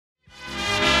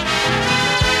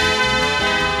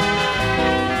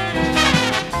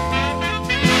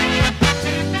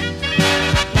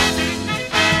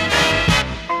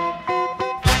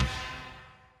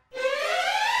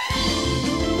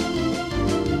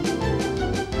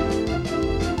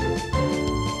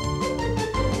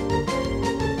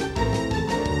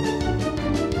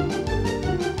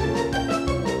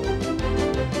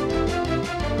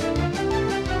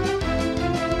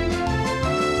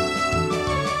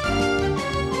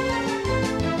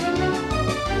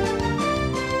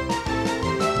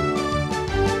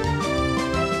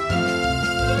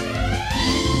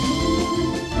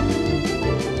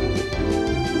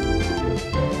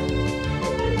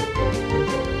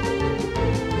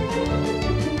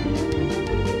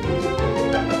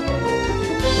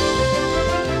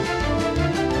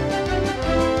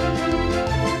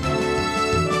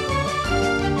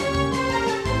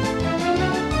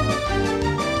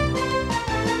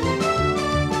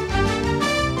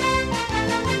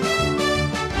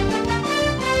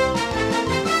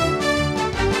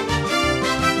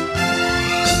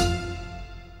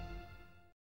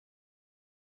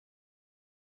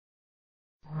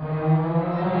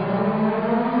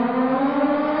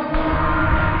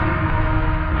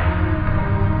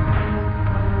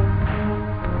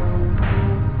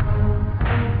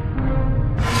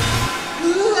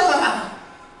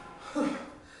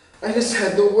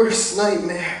had the worst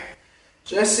nightmare.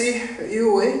 Jesse, are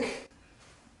you awake?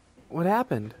 What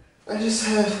happened? I just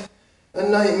had a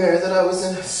nightmare that I was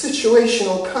in a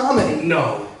situational comedy.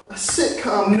 No. A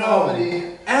sitcom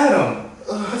comedy. Adam!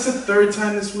 That's the third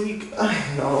time this week. I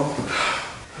know.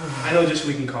 I know just who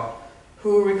we can call.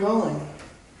 Who are we calling?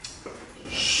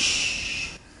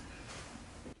 Shh.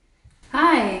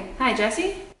 Hi. Hi,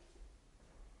 Jesse?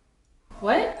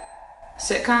 What?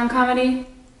 Sitcom comedy?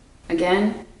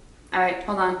 Again? Alright,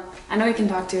 hold on. I know we can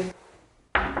talk to.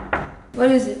 What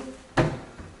is it?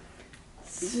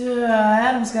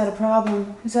 Adam's got a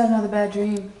problem. He's had another bad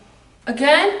dream.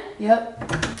 Again?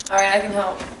 Yep. Alright, I can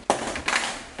help.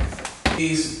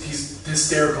 He's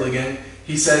hysterical again.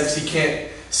 He says he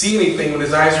can't see anything when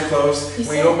his eyes are closed.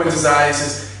 When he opens his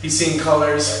eyes, he's seeing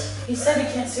colors. He said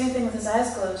he can't see anything with his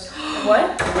eyes closed.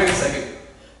 What? Wait a second.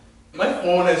 My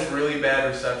phone has really bad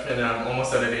reception and I'm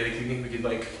almost out of data. Do you think we could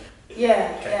like...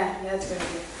 Yeah, that's a good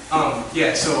idea.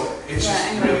 Yeah, so it's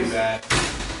just really bad.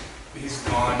 He's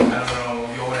gone. I don't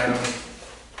know. Yo, Adam.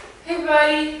 Hey,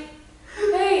 buddy.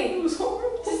 Hey. It was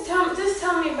horrible. Just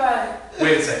tell me about it.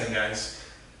 Wait a second, guys.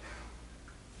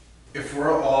 If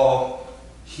we're all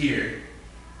here,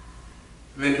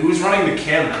 then who's running the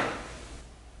camera?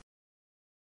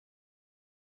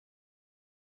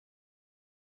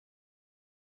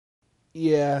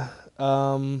 Yeah,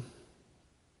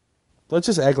 let's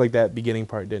just act like that beginning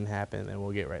part didn't happen and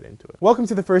we'll get right into it. Welcome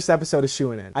to the first episode of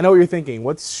SHU-NN. I know what you're thinking,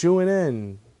 what's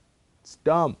SHU-NN? It's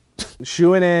dumb.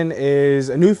 SHU-NN is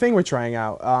a new thing we're trying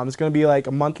out. It's going to be like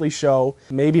a monthly show,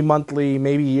 maybe monthly,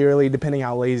 maybe yearly, depending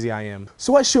how lazy I am.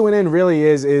 So what SHU-NN really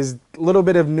is a little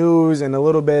bit of news and a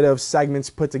little bit of segments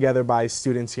put together by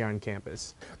students here on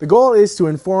campus. The goal is to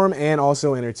inform and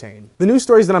also entertain. The news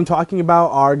stories that I'm talking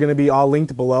about are going to be all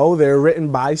linked below. They're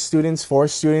written by students for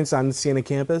students on the SHU-NN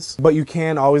campus, but you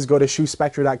can always go to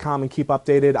SHUspectra.com and keep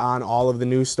updated on all of the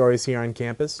news stories here on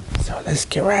campus. So let's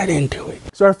get right into it.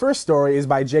 So our first story is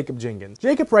by Jacob Jenkins.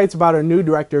 Jacob writes about our new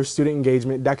director of student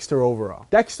engagement, Dexter Overall.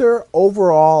 Dexter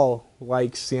Overall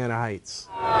likes Siena Heights.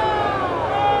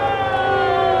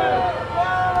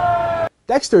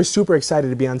 Dexter is super excited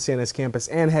to be on Siena's campus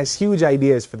and has huge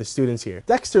ideas for the students here.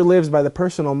 Dexter lives by the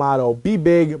personal motto, be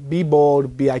big, be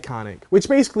bold, be iconic, which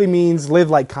basically means live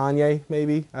like Kanye,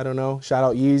 maybe, I don't know. Shout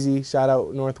out Yeezy, shout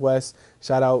out Northwest,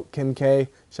 shout out Kim K,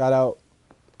 shout out...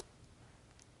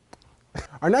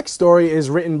 Our next story is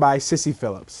written by Sissy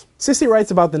Phillips. Sissy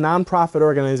writes about the nonprofit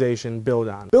organization Build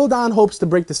On. Build On hopes to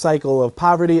break the cycle of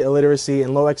poverty, illiteracy,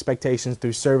 and low expectations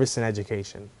through service and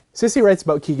education. Sissy writes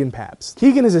about Keegan Papps.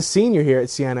 Keegan is a senior here at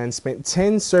Siena and spent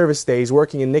 10 service days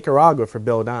working in Nicaragua for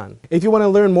Build On. If you want to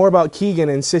learn more about Keegan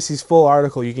and Sissy's full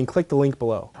article, you can click the link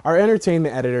below. Our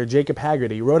entertainment editor, Jacob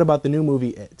Hagerty, wrote about the new movie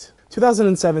It.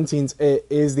 2017's It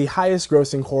is the highest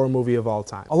grossing horror movie of all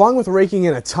time. Along with raking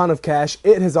in a ton of cash,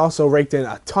 It has also raked in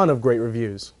a ton of great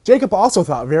reviews. Jacob also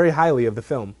thought very highly of the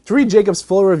film. To read Jacob's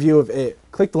full review of It,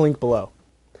 click the link below.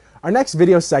 Our next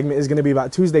video segment is going to be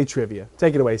about Tuesday Trivia.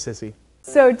 Take it away, Sissy.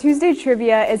 So Tuesday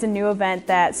Trivia is a new event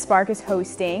that Spark is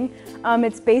hosting.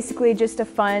 It's basically just a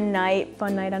fun night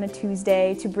on a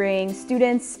Tuesday to bring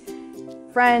students,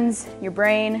 friends, your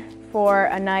brain for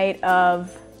a night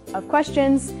of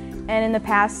questions. And in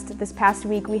this past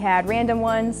week we had random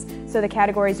ones, so the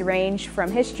categories range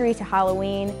from history to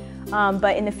Halloween.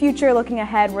 But in the future, looking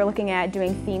ahead, we're looking at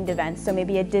doing themed events, so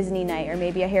maybe a Disney night or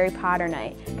maybe a Harry Potter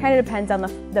night. Kind of depends on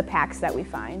the packs that we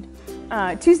find.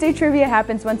 Tuesday Trivia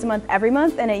happens once a month every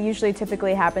month, and it usually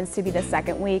typically happens to be the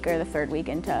second week or the third week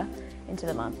into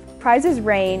the month. Prizes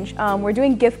range. We're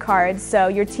doing gift cards, so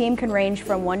your team can range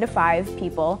from 1 to 5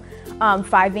 people,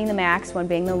 5 being the max, 1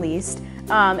 being the least.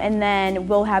 And then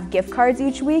we'll have gift cards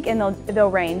each week, and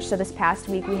they'll range. So this past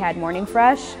week we had Morning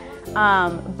Fresh,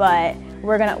 but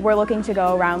we're looking to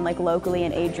go around like locally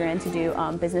in Adrian to do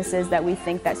businesses that we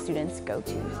think that students go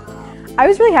to. I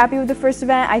was really happy with the first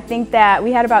event. I think that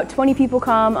we had about 20 people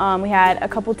come. We had a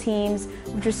couple teams,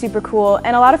 which was super cool,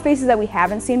 and a lot of faces that we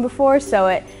haven't seen before, so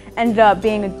it ended up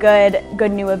being a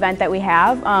good new event that we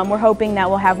have. We're hoping that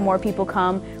we'll have more people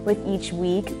come with each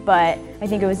week, but I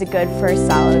think it was a good first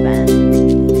solid event.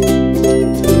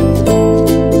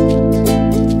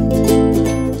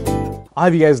 I'll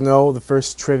have you guys know the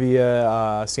first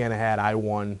trivia Siena had, I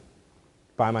won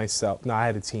by myself. No, I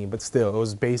had a team, but still, it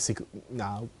was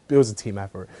it was a team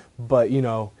effort. But, you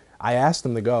know, I asked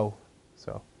them to go,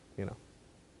 so, you know,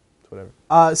 it's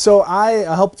whatever. So I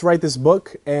helped write this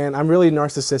book, and I'm really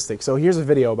narcissistic, so here's a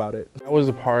video about it. I was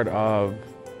a part of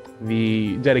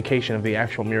the dedication of the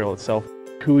actual mural itself.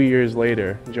 2 years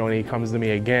later, Joni comes to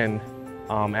me again,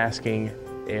 asking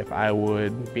if I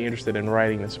would be interested in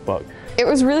writing this book. It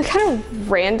was really kind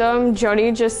of random.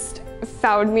 Joni just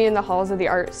found me in the halls of the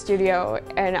art studio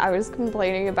and I was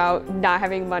complaining about not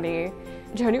having money.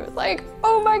 Joni was like,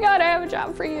 oh my God, I have a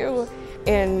job for you.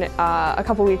 And a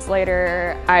couple weeks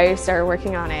later, I started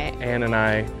working on it. Anne and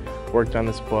I worked on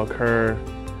this book, her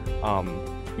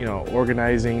you know,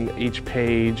 organizing each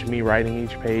page, me writing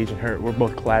each page, and we're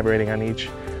both collaborating on each,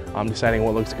 deciding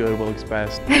what looks good, what looks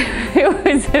best. It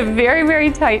was a very,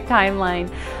 very tight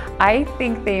timeline. I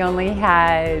think they only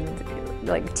had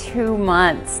like 2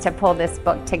 months to pull this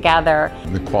book together.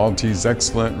 The quality is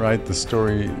excellent, right? The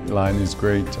storyline is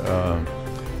great,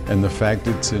 and the fact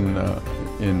it's in a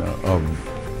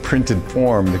printed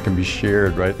form that can be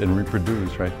shared, right, and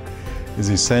reproduced, right, is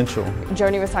essential.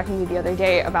 Joni was talking to me the other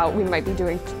day about we might be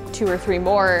doing 2 or 3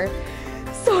 more.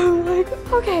 So I'm like,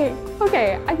 okay,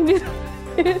 I can do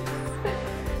this.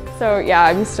 So yeah,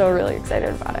 I'm still really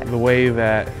excited about it. The way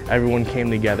that everyone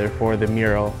came together for the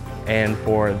mural and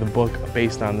for the book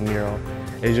based on the mural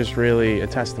is just really a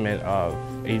testament of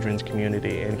Adrian's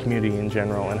community and community in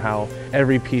general, and how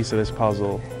every piece of this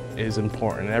puzzle is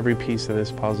important. Every piece of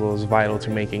this puzzle is vital to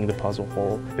making the puzzle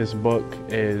whole. This book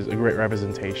is a great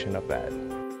representation of that.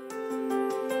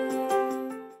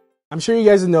 I'm sure you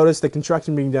guys have noticed the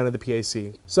construction being done at the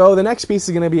PAC. So the next piece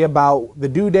is going to be about the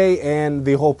due date and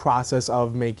the whole process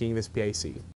of making this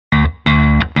PAC.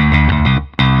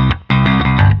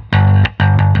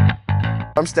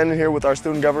 I'm standing here with our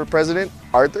student government president,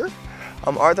 Arthur.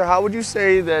 Arthur, how would you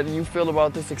say that you feel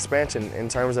about this expansion in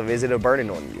terms of, is it a burden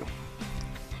on you?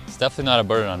 It's definitely not a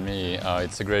burden on me.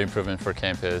 It's a great improvement for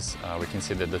campus. We can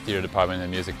see that the theater department and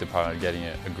the music department are getting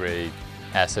a great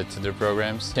asset to their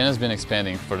programs. Canada's been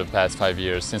expanding for the past 5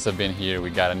 years. Since I've been here, we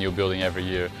got a new building every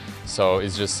year. So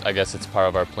it's just, I guess it's part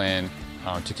of our plan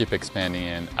to keep expanding,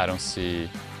 and I don't see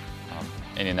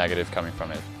any negative coming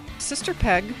from it. Sister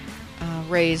Peg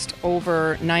raised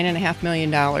over $9.5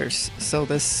 million so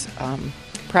this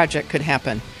project could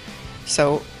happen.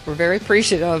 So we're very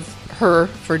appreciative of her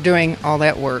for doing all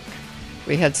that work.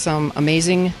 We had some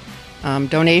amazing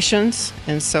donations,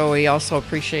 and so we also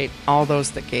appreciate all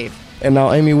those that gave. And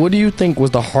now, Amy, what do you think was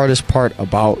the hardest part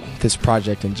about this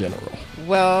project in general?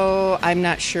 Well, I'm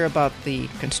not sure about the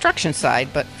construction side,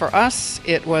 but for us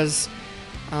it was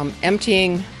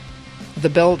emptying the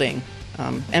building,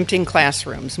 emptying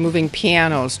classrooms, moving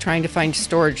pianos, trying to find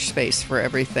storage space for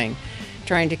everything,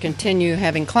 trying to continue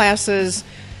having classes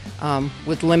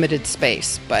with limited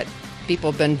space. But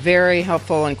people have been very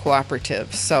helpful and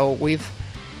cooperative, so we've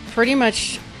pretty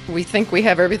much, we think we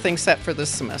have everything set for this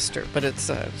semester, but it's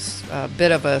a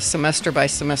bit of a semester by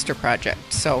semester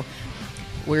project. So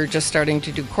we're just starting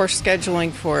to do course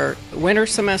scheduling for winter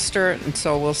semester, and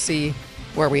so we'll see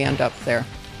where we end up there.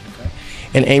 Okay.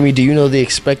 And Amy, do you know the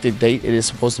expected date it is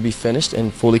supposed to be finished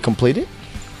and fully completed?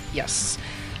 Yes.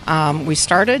 We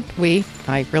started,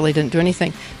 I really didn't do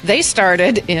anything. They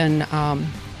started in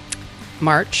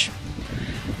March,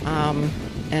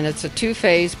 and it's a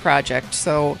 2-phase project.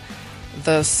 So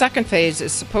the second phase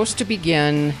is supposed to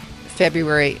begin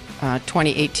February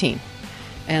 2018.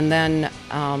 And then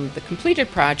the completed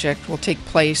project will take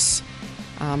place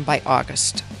by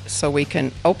August. So we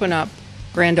can open up,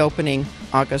 grand opening,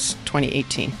 August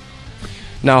 2018.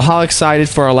 Now, how excited,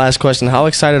 for our last question, how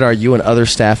excited are you and other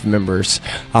staff members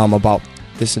about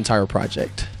this entire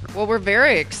project? Well, we're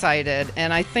very excited,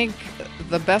 and I think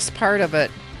the best part of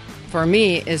it for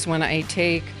me is when I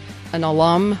take an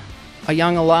alum, a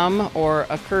young alum, or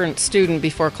a current student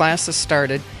before classes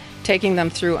started, taking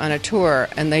them through on a tour,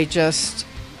 and they just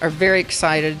are very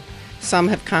excited. Some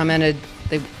have commented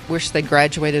they wish they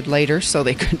graduated later so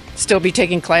they could still be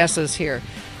taking classes here.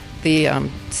 The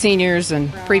seniors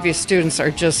and previous students are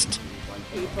just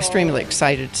extremely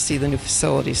excited to see the new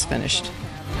facilities finished.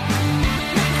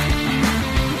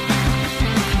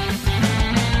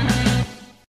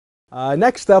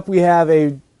 Next up, we have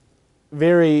a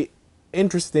very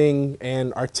interesting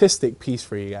and artistic piece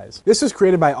for you guys. This was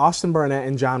created by Austin Barnett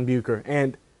and John Bucher,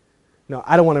 and no,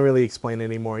 I don't want to really explain it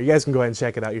anymore. You guys can go ahead and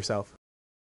check it out yourself.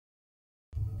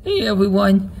 Hey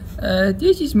everyone,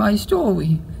 this is my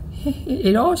story.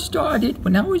 It all started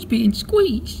when I was being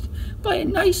squeezed by a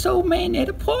nice old man at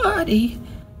a party.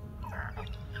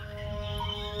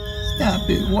 Stop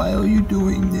it, why are you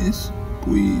doing this?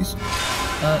 Please.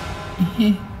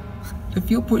 I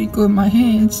feel pretty good in my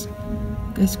hands.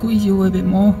 I can squeeze you a little bit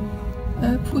more.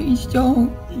 Please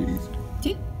don't. Please.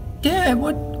 Dad,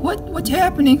 what's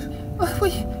happening?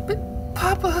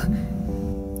 Papa.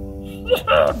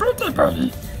 Birthday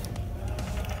party.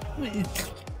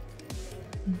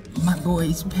 My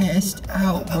boy's passed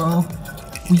out, bro.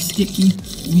 We sticky,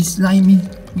 we slimy.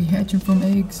 We hatching from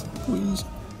eggs. Please.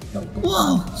 No.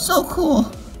 Whoa, so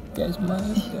cool. That's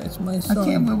my son. I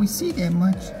can't really see that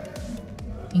much.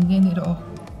 And then it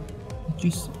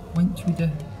just went through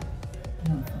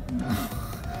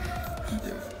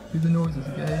the noses,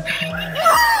 guys.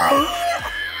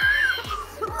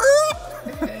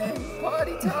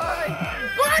 Party time!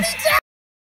 Party time!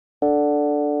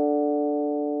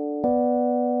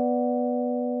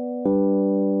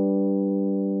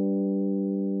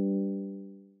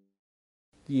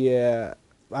 Yeah,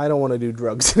 I don't want to do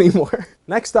drugs anymore.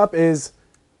 Next up is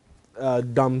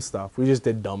dumb stuff. We just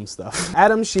did dumb stuff.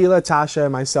 Adam, Sheila, Tasha,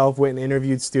 and myself went and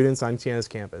interviewed students on Sienna's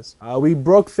campus. We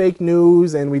broke fake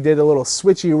news and we did a little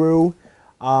switcheroo.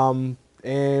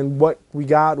 And what we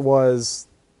got was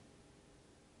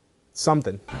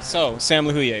something. So, Sam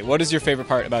Lahuye, what is your favorite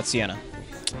part about Sienna?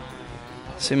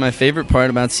 See, my favorite part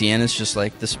about Sienna is just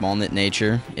like the small knit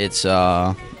nature. It's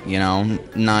you know,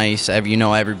 nice. You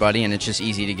know everybody, and it's just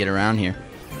easy to get around here.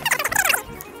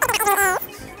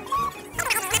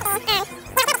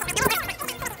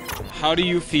 How do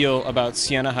you feel about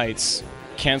Sienna Heights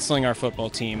canceling our football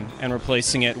team and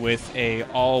replacing it with a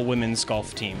all-women's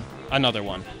golf team? Another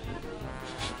one.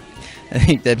 I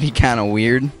think that'd be kind of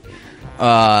weird.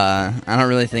 I don't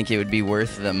really think it would be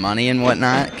worth the money and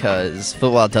whatnot, because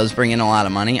football does bring in a lot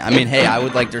of money. I mean, hey, I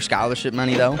would like their scholarship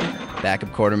money, though. Backup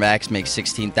quarterbacks make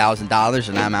 $16,000,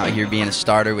 and I'm out here being a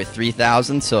starter with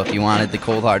 $3,000, so if you wanted the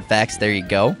cold hard facts, there you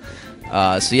go.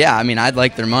 So yeah, I mean, I'd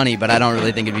like their money, but I don't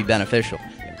really think it'd be beneficial.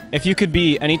 If you could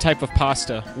be any type of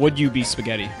pasta, would you be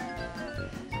spaghetti?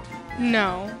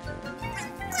 No.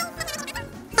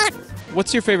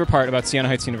 What's your favorite part about Sienna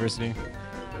Heights University?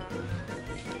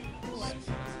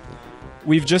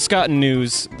 We've just gotten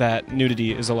news that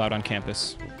nudity is allowed on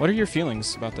campus. What are your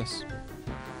feelings about this?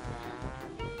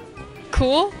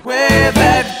 Cool. Where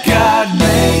that God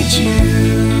made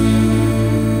you.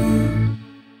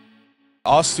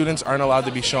 All students aren't allowed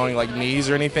to be showing like knees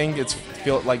or anything. It's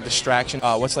feel like distraction.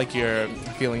 What's like your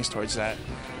feelings towards that?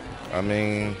 I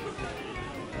mean,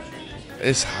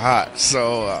 it's hot,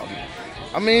 so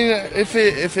I mean, if it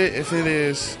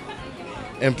is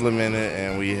implemented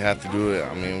and we have to do it,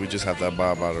 I mean, we just have to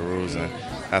abide by the rules and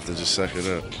have to just suck it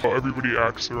up. Everybody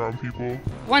acts around people.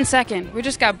 1 second, we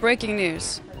just got breaking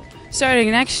news.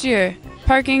 Starting next year,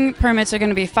 parking permits are going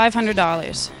to be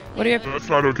 $500. What are your... That's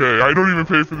not okay. I don't even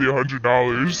pay for the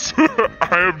 $100.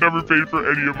 I have never paid for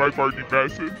any of my parking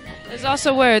passes. There's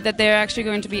also word that they're actually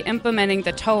going to be implementing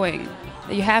the towing.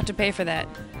 That you have to pay for that.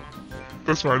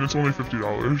 That's fine, it's only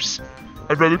 $50.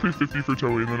 I'd rather pay $50 for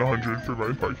towing than $100 for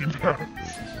my parking pass.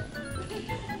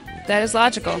 That is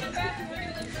logical.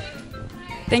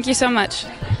 Thank you so much.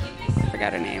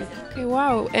 Forgot her name. Okay,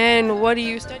 wow. And what do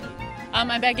you study? I'm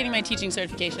back getting my teaching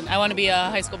certification. I want to be a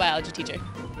high school biology teacher.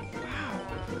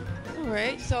 All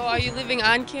right. So are you living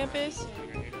on campus?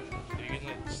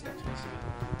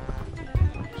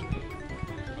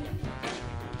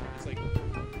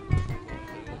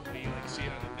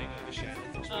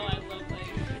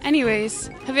 Anyways,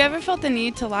 have you ever felt the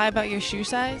need to lie about your shoe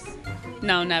size?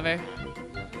 No, never.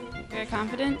 Very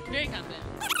confident? Very confident.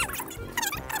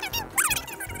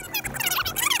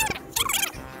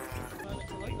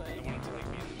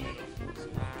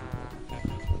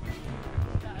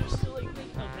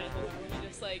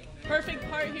 Perfect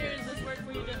part here. Does this work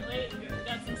for you? Just wait.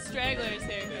 Got some stragglers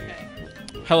here.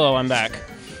 Okay. Hello, I'm back.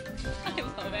 I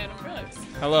love Adam Brooks.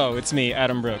 Hello, it's me,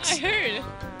 Adam Brooks. I heard.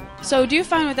 So do you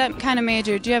find with that kind of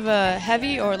major, do you have a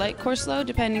heavy or light course load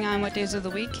depending on what days of the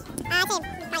week?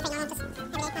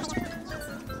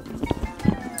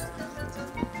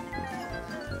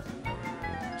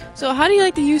 So how do you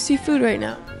like the UC food right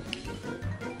now?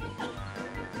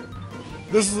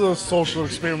 This is a social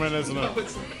experiment, isn't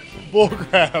it?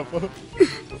 Bullcrap.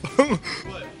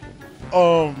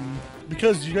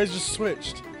 Because you guys just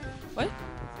switched. What?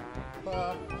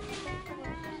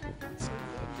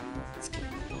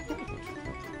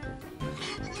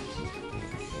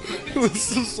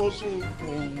 This is social.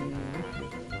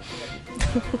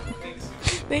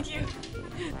 Thank you.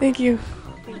 Thank you.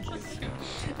 Thank you.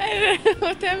 I don't know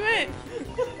what that meant.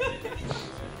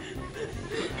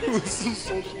 This is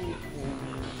social.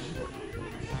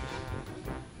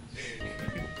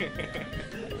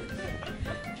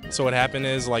 So what happened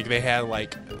is like they had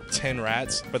like 10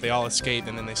 rats, but they all escaped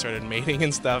and then they started mating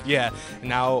and stuff. Yeah,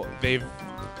 now they've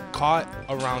caught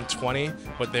around 20,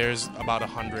 but there's about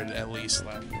 100 at least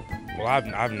left. Well,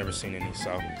 I've never seen any,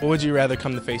 so. What would you rather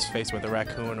come to face to face with, a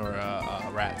raccoon or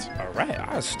a rat? A rat?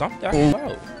 I'd stomp that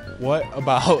out. What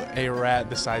about a rat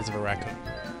the size of a raccoon?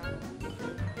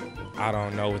 I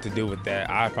don't know what to do with that.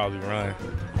 I'd probably run.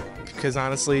 because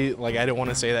honestly, like, I didn't want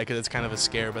to say that because it's kind of a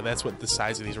scare, but that's what the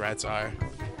size of these rats are.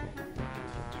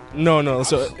 No,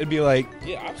 so it'd be like...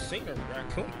 Yeah, I've seen a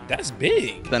raccoon. That's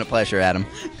big. It's been a pleasure, Adam.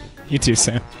 You too,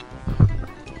 Sam.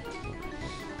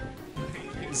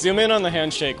 Zoom in on the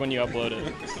handshake when you upload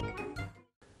it.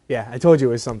 Yeah, I told you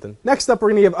it was something. Next up, we're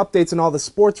going to give updates on all the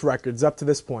sports records up to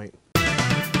this point.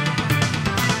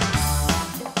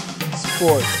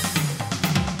 Sports.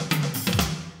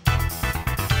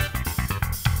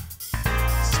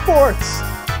 Sports.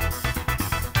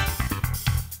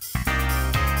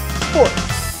 Sports.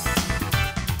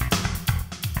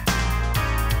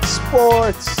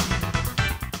 Sports.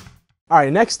 All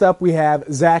right, next up we have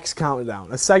Zach's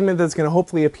Countdown, a segment that's going to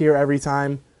hopefully appear every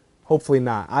time. Hopefully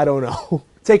not. I don't know.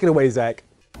 Take it away, Zach.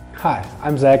 Hi,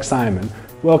 I'm Zach Simon.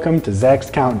 Welcome to Zach's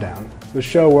Countdown, the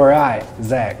show where I,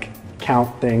 Zach,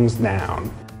 count things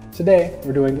down. Today,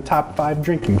 we're doing the top 5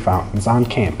 drinking fountains on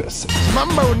campus.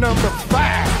 Mambo number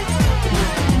 5.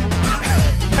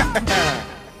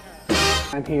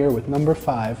 I'm here with number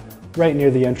 5, right near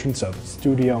the entrance of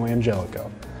Studio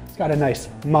Angelico. It's got a nice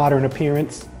modern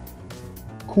appearance,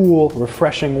 cool,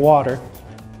 refreshing water,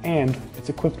 and it's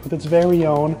equipped with its very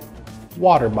own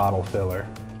water bottle filler.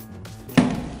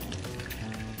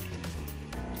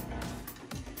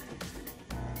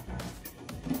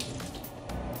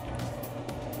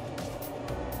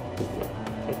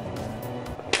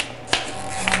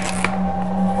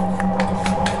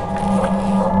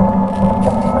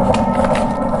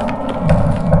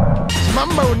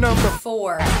 Mambo number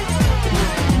 4.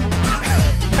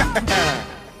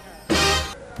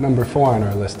 Number 4 on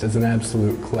our list is an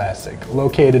absolute classic.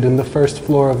 Located in the first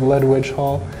floor of Ledwidge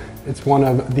Hall, it's one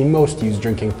of the most used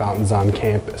drinking fountains on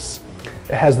campus.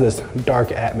 It has this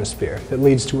dark atmosphere that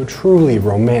leads to a truly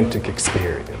romantic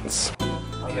experience.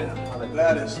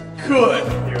 That is good.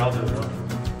 Here, I'll do it.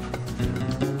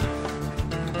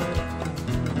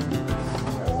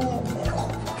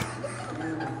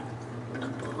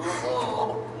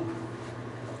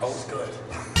 Oh, good.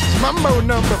 Mambo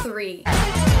number 3.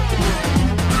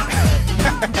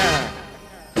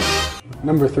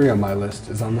 Number 3 on my list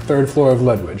is on the 3rd floor of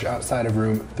Ledwidge, outside of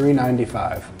room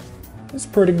 395. It's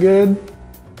pretty good.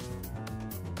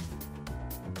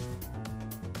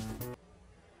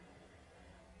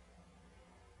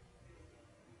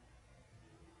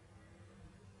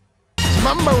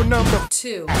 Mambo number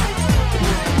 2.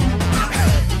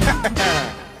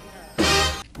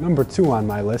 Number 2 on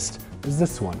my list is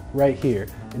this one, right here,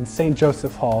 in St.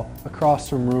 Joseph Hall, across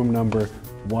from room number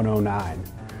 109.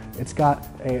 It's got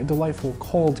a delightful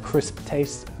cold, crisp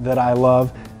taste that I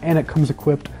love, and it comes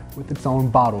equipped with its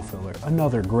own bottle filler,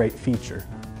 another great feature.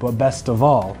 But best of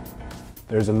all,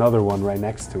 there's another one right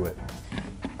next to it.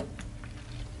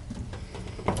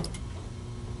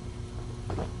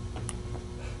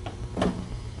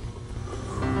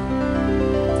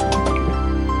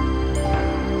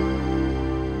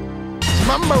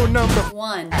 Mambo number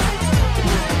 1.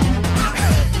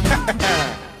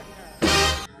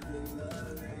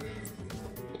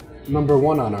 Number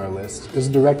 1 on our list is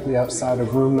directly outside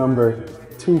of room number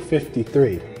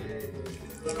 253.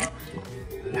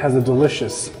 It has a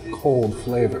delicious, cold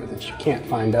flavor that you can't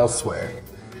find elsewhere.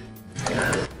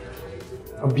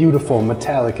 A beautiful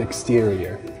metallic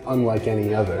exterior, unlike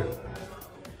any other.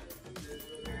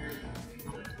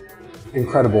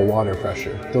 Incredible water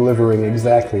pressure, delivering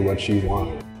exactly what you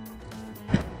want.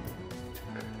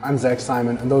 I'm Zach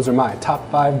Simon, and those are my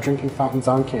top 5 drinking fountains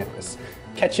on campus.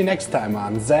 Catch you next time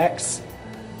on Zach's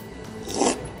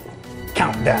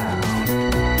Countdown.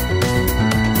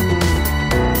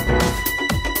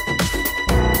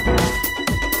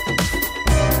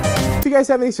 If you guys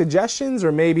have any suggestions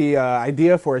or maybe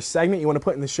idea for a segment you want to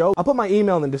put in the show, I'll put my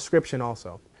email in the description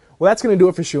also. Well, that's going to do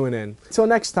it for SHU-NN. Until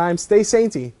next time, stay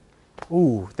sainty.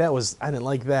 Ooh, I didn't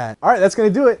like that. All right, that's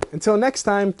going to do it. Until next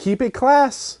time, keep it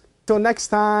class. Until next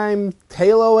time,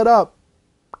 halo it up.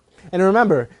 And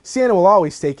remember, Sienna will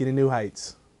always take you to new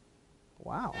heights.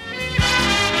 Wow.